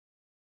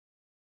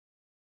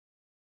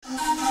In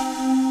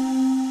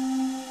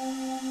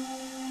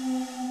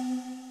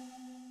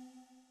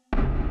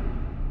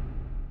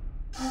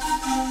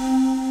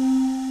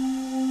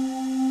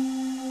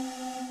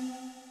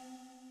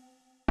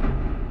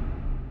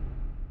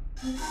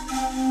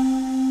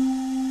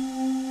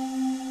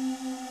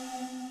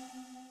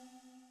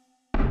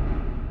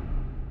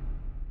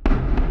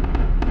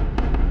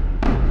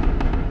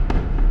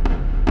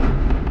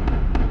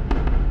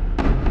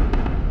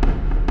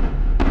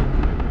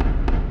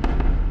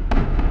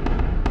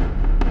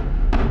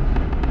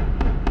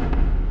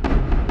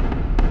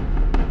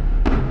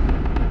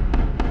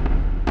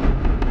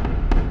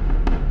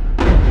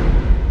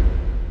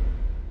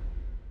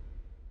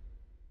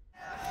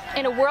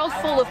a world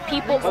full of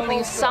people,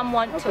 only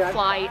someone to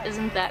fly,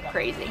 isn't that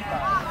crazy?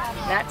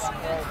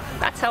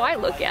 That's how I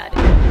look at it.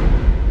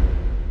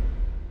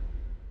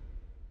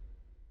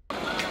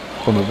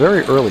 From a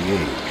very early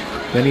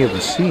age, many of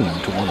us seem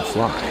to want to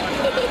fly.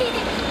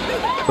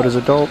 But as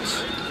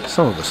adults,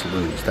 some of us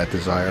lose that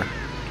desire.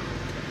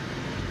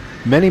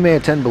 Many may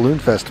attend balloon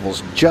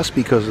festivals just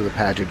because of the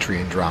pageantry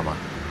and drama,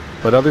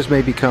 but others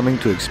may be coming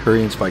to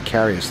experience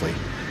vicariously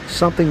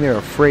something they're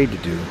afraid to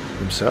do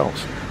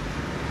themselves.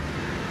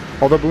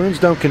 Although balloons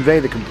don't convey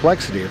the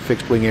complexity of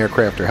fixed-wing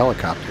aircraft or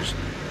helicopters,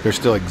 they're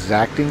still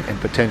exacting and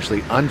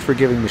potentially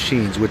unforgiving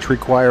machines which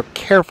require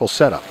careful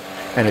setup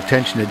and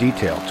attention to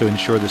detail to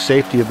ensure the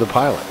safety of the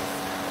pilot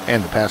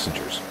and the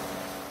passengers.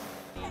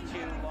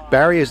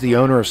 Barry is the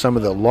owner of some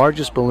of the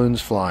largest balloons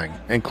flying,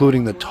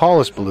 including the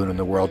tallest balloon in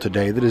the world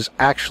today that is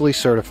actually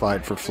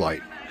certified for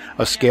flight,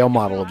 a scale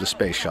model of the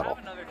space shuttle.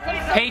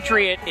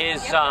 Patriot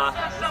is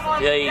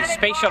the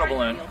space shuttle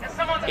balloon.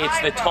 It's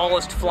the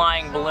tallest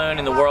flying balloon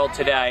in the world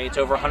today. It's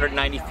over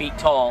 190 feet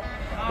tall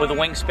with a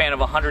wingspan of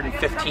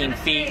 115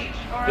 feet.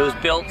 It was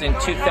built in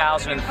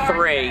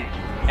 2003,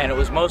 and it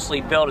was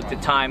mostly built at the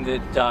time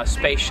that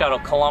Space Shuttle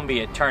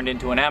Columbia turned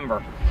into an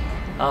ember.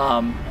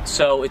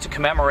 So it's a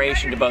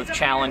commemoration to both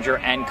Challenger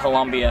and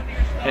Columbia,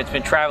 and it's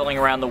been traveling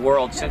around the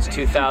world since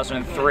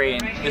 2003,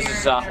 and this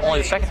is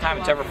only the second time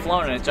it's ever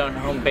flown in its own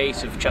home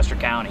base of Chester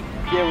County.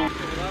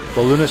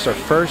 Balloonists are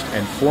first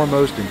and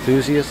foremost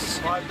enthusiasts,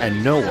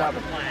 and no one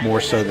more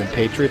so than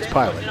Patriot's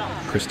pilot,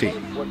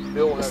 Christine.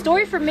 The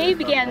story for me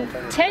began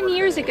 10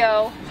 years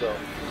ago,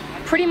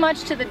 pretty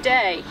much to the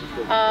day.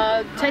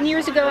 10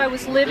 years ago I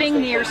was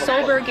living near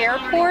Solberg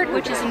Airport,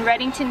 which is in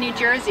Reddington, New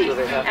Jersey,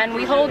 and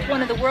we hold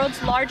one of the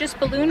world's largest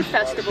balloon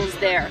festivals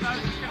there.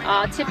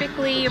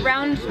 Typically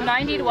around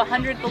 90 to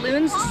 100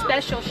 balloons,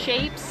 special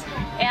shapes,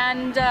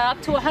 and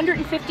up to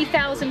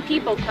 150,000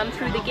 people come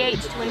through the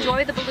gates to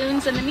enjoy the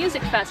balloons and the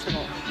music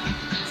festival.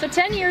 So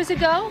 10 years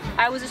ago,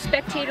 I was a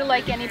spectator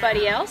like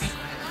anybody else,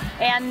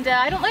 and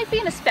I don't like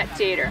being a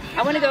spectator.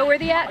 I want to go where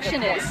the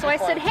action is. So I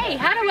said, hey,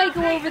 how do I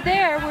go over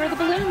there where the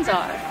balloons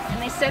are?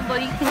 And they said, well,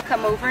 you can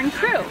come over and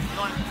crew.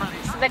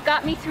 So that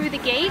got me through the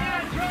gate.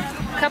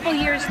 A couple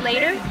years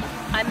later,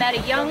 I met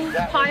a young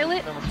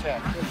pilot,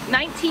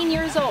 19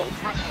 years old,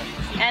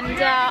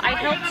 and I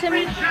helped him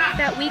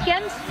that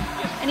weekend.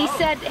 And he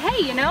said,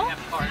 hey, you know,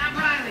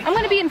 I'm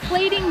going to be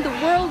inflating the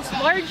world's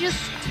largest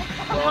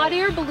hot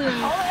air balloon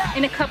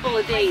in a couple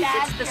of days.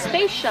 It's the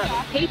space shuttle,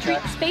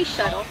 Patriot space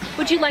shuttle.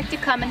 Would you like to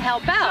come and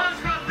help out?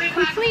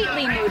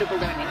 Completely new to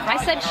ballooning.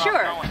 I said,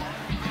 sure.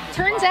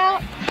 Turns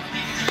out,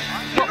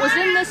 what was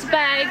in this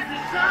bag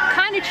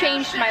kind of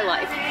changed my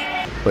life.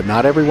 But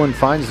not everyone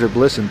finds their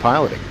bliss in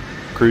piloting.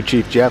 Crew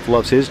Chief Jeff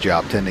loves his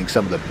job tending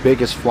some of the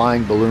biggest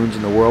flying balloons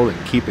in the world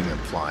and keeping them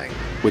flying.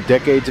 With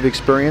decades of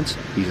experience,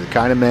 he's the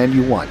kind of man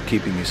you want,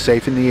 keeping you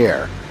safe in the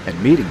air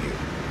and meeting you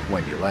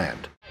when you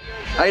land.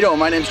 How you doing?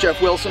 My name's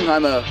Jeff Wilson.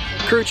 I'm a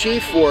crew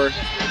chief for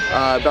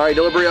Barry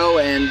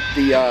Delibrio and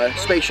the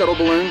Space Shuttle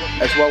balloon,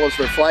 as well as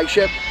their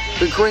flagship.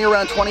 Been crewing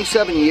around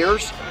 27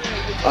 years.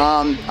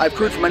 I've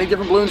crewed for many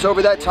different balloons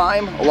over that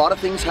time. A lot of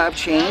things have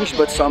changed,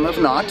 but some have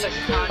not.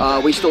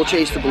 We still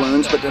chase the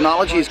balloons, but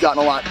technology has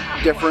gotten a lot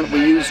different. We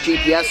use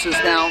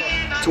GPSs now,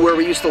 to where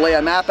we used to lay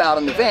a map out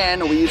in the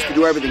van, and we used to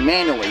do everything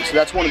manually. So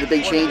that's one of the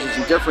big changes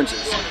and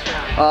differences.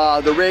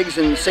 The rigs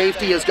and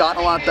safety has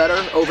gotten a lot better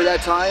over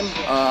that time.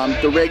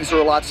 The rigs are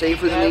a lot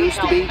safer than they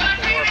used to be.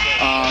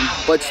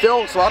 But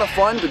still, it's a lot of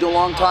fun. Been doing a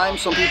long time.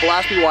 Some people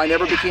ask me why I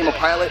never became a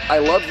pilot. I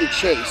love the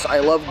chase. I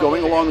love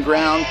going along the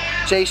ground,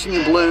 chasing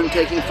the balloon,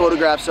 taking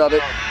photographs of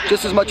it.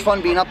 Just as much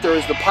fun being up there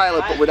as the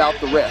pilot, but without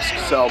the risk.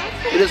 So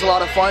it is a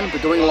lot of fun,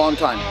 but doing a long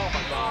time.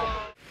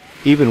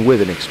 Even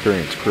with an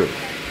experienced crew,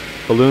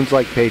 balloons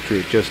like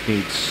Patriot just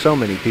need so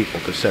many people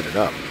to set it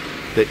up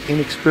that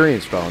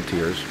inexperienced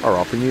volunteers are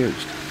often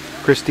used.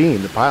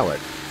 Christine, the pilot,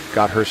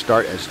 got her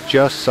start as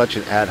just such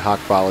an ad hoc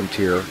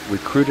volunteer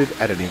recruited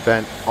at an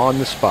event on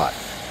the spot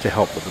to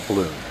help with the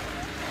balloon.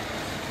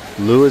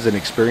 Lou is an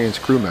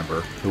experienced crew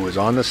member who was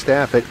on the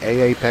staff at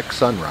Apex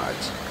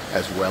Sunrides,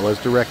 as well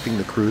as directing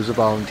the crews of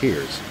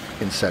volunteers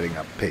in setting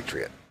up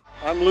Patriot.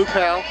 I'm Lou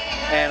Powell,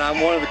 and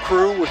I'm one of the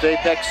crew with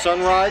Apex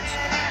Sunrides.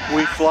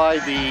 We fly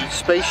the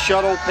Space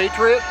Shuttle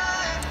Patriot,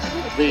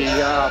 the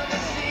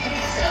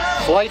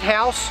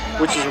Lighthouse,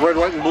 which is a red,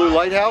 white, and blue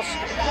lighthouse,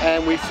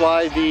 and we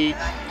fly the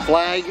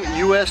Flag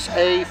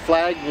USA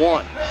Flag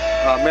 1,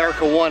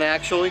 America 1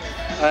 actually,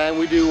 and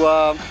we do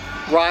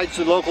rides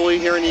locally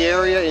here in the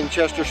area in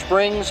Chester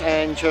Springs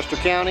and Chester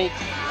County,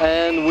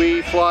 and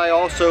we fly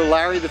also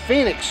Larry the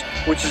Phoenix,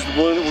 which is the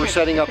balloon that we're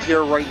setting up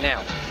here right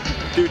now.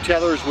 Do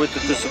tethers with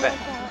this event.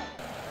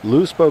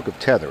 Lou spoke of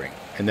tethering,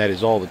 and that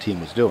is all the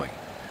team was doing.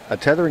 A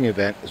tethering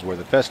event is where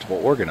the festival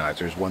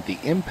organizers want the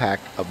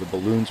impact of the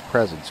balloon's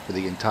presence for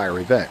the entire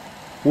event,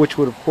 which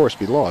would of course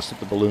be lost if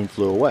the balloon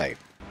flew away.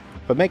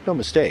 But make no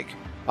mistake,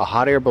 a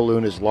hot air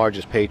balloon as large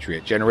as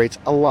Patriot generates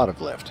a lot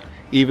of lift,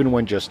 even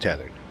when just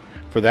tethered.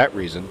 For that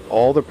reason,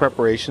 all the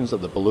preparations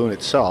of the balloon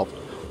itself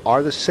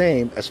are the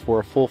same as for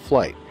a full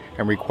flight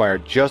and require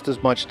just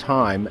as much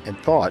time and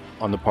thought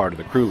on the part of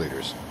the crew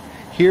leaders.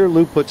 Here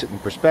Lou puts it in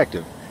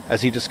perspective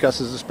as he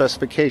discusses the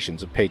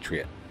specifications of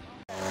Patriot.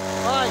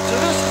 Alright, so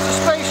this is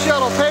the Space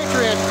Shuttle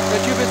Patriot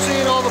that you've been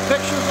seeing all the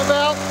pictures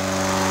about.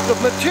 The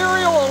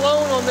material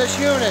alone on this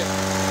unit,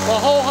 the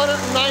whole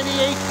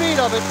 198 feet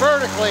of it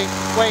vertically,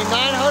 weigh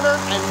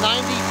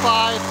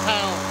 995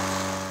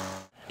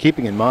 pounds.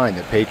 Keeping in mind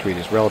that Patriot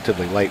is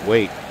relatively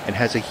lightweight and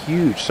has a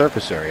huge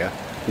surface area,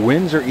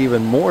 winds are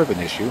even more of an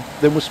issue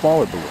than with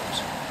smaller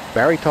balloons.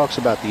 Barry talks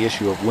about the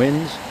issue of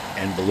winds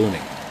and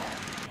ballooning.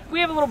 We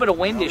have a little bit of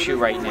wind issue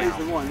right now,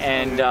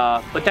 and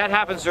but that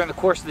happens during the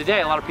course of the day.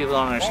 A lot of people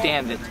don't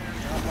understand that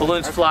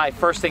balloons fly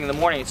first thing in the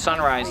morning at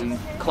sunrise and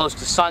close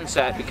to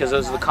sunset because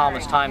those are the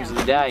calmest times of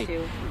the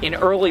day. In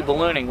early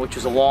ballooning, which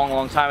was a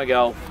long time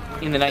ago,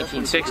 in the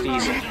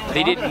 1960s,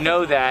 they didn't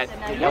know that,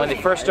 and when they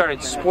first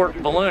started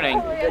sport ballooning,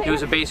 it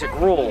was a basic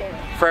rule.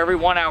 For every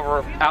 1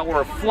 hour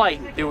of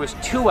flight, there was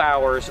 2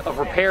 hours of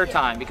repair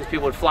time because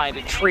people would fly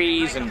into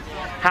trees and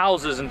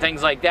houses and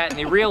things like that, and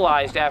they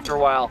realized after a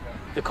while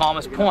the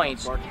calmest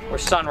points were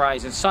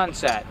sunrise and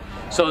sunset.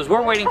 So as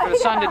we're waiting for the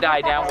sun to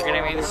die down, we're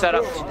going to be set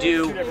up to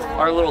do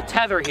our little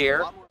tether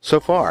here. So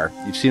far,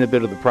 you've seen a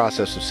bit of the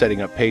process of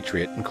setting up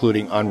Patriot,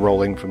 including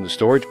unrolling from the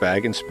storage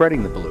bag and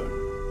spreading the balloon.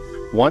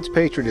 Once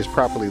Patriot is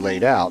properly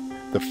laid out,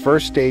 the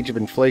first stage of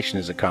inflation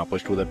is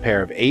accomplished with a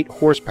pair of 8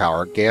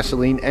 horsepower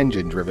gasoline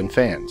engine driven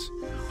fans.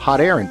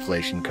 Hot air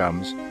inflation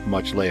comes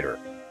much later.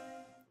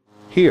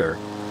 Here,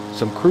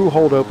 some crew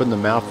hold open the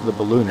mouth of the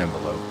balloon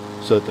envelope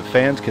so that the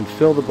fans can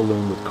fill the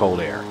balloon with cold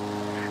air.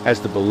 As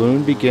the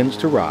balloon begins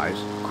to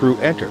rise, crew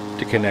enter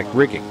to connect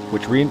rigging,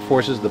 which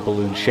reinforces the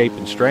balloon's shape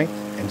and strength,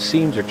 and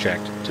seams are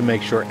checked to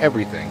make sure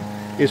everything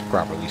is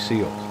properly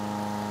sealed.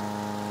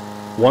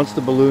 Once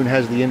the balloon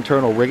has the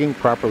internal rigging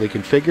properly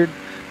configured,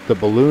 the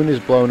balloon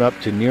is blown up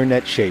to near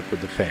net shape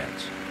with the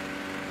fans.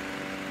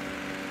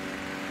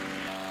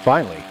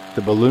 Finally,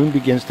 the balloon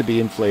begins to be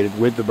inflated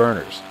with the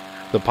burners.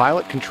 The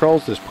pilot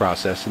controls this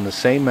process in the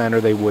same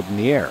manner they would in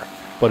the air,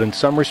 but in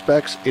some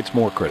respects it's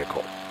more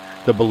critical.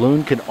 The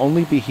balloon can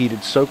only be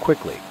heated so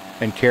quickly,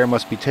 and care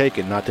must be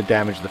taken not to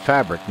damage the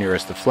fabric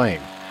nearest the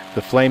flame.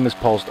 The flame is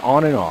pulsed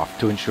on and off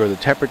to ensure the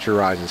temperature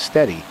rise is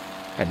steady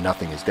and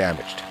nothing is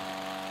damaged.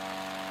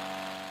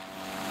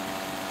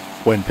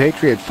 When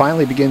Patriot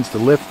finally begins to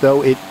lift,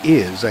 though, it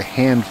is a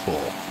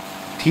handful.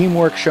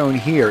 Teamwork shown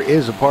here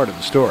is a part of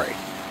the story,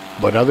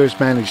 but others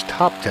manage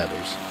top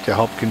tethers to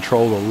help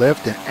control the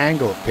lift and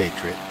angle of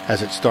Patriot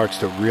as it starts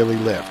to really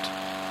lift.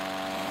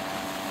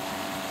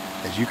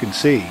 As you can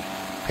see,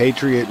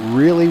 Patriot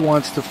really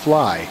wants to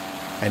fly,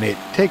 and it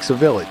takes a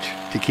village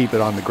to keep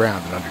it on the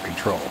ground and under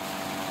control.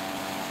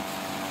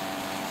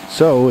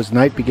 So, as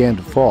night began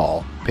to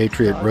fall,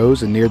 Patriot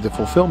rose and neared the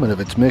fulfillment of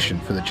its mission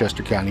for the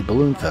Chester County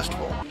Balloon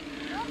Festival.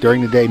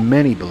 During the day,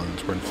 many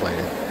balloons were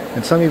inflated,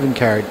 and some even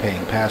carried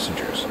paying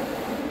passengers.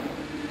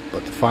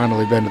 But the final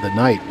event of the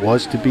night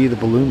was to be the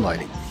balloon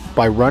lighting.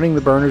 By running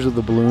the burners of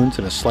the balloons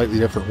in a slightly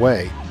different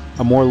way,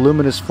 a more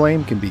luminous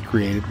flame can be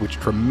created which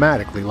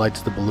dramatically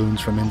lights the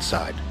balloons from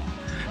inside.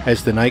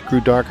 As the night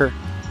grew darker,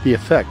 the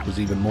effect was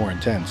even more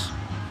intense.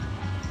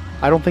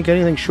 I don't think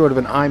anything short of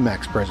an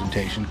IMAX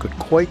presentation could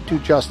quite do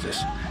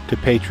justice to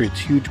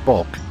Patriot's huge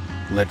bulk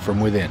lit from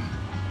within.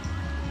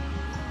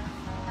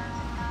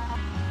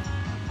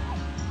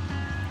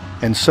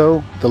 And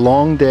so, the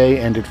long day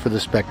ended for the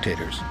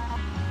spectators.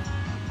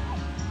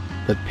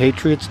 But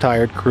Patriot's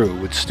tired crew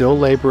would still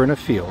labor in a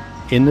field,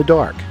 in the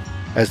dark,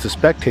 as the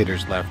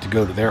spectators left to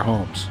go to their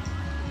homes.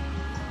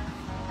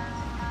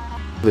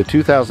 The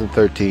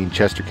 2013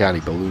 Chester County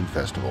Balloon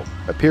Festival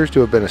appears to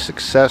have been a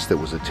success that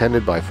was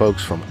attended by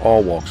folks from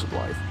all walks of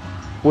life.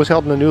 It was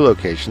held in a new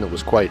location that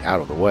was quite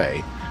out of the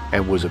way,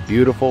 and was a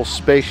beautiful,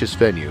 spacious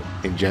venue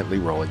in gently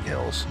rolling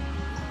hills.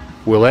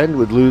 We'll end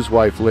with Lou's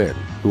wife Lynn,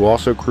 who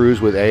also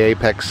crews with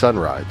Apex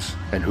Sunrides,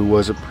 and who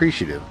was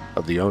appreciative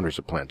of the owners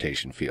of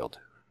Plantation Field.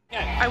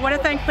 I want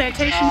to thank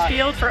Plantation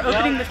Field for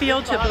opening the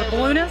field to the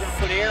balloonists,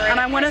 and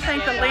I want to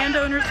thank the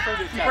landowners for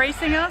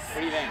embracing us,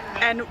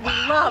 and we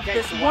love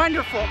this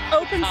wonderful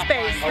open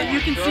space that you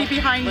can see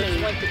behind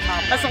me.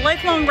 As a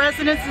lifelong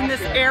resident in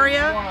this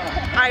area,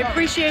 I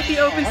appreciate the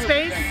open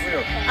space,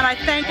 and I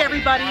thank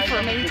everybody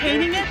for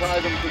maintaining it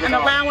and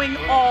allowing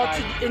all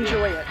to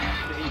enjoy it.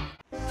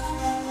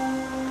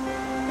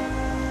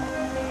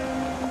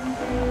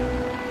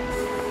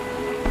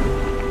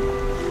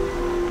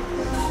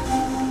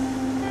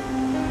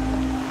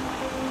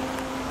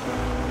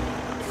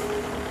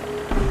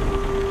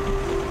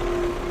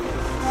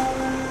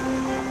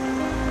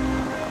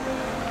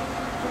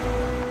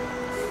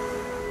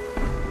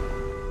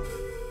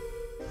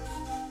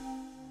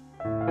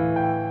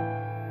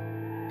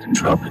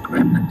 tropic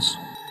remnants.